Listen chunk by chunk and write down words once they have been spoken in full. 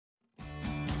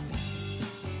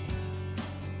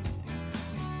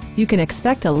You can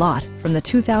expect a lot from the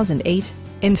 2008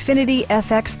 Infiniti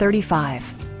FX35.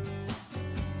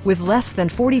 With less than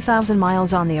 40,000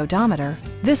 miles on the odometer,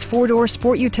 this four-door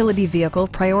sport utility vehicle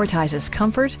prioritizes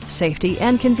comfort, safety,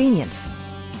 and convenience.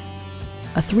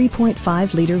 A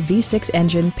 3.5-liter V6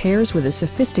 engine pairs with a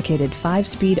sophisticated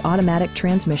 5-speed automatic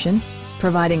transmission,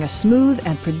 providing a smooth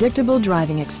and predictable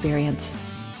driving experience.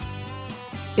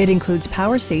 It includes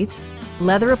power seats,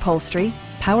 leather upholstery,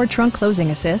 power trunk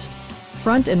closing assist,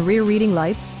 front and rear reading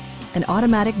lights, an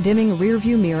automatic dimming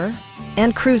rear-view mirror,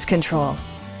 and cruise control.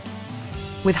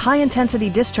 With high-intensity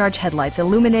discharge headlights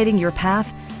illuminating your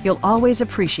path, you'll always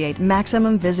appreciate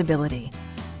maximum visibility.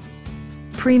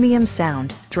 Premium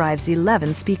sound drives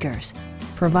 11 speakers,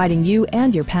 providing you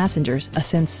and your passengers a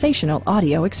sensational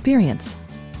audio experience.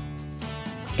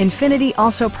 Infiniti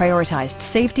also prioritized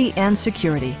safety and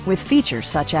security with features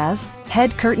such as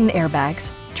head curtain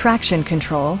airbags, traction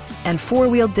control, and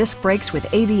four-wheel disc brakes with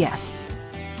ABS.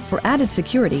 For added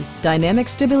security, dynamic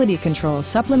stability control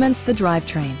supplements the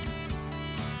drivetrain.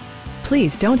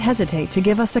 Please don't hesitate to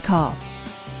give us a call.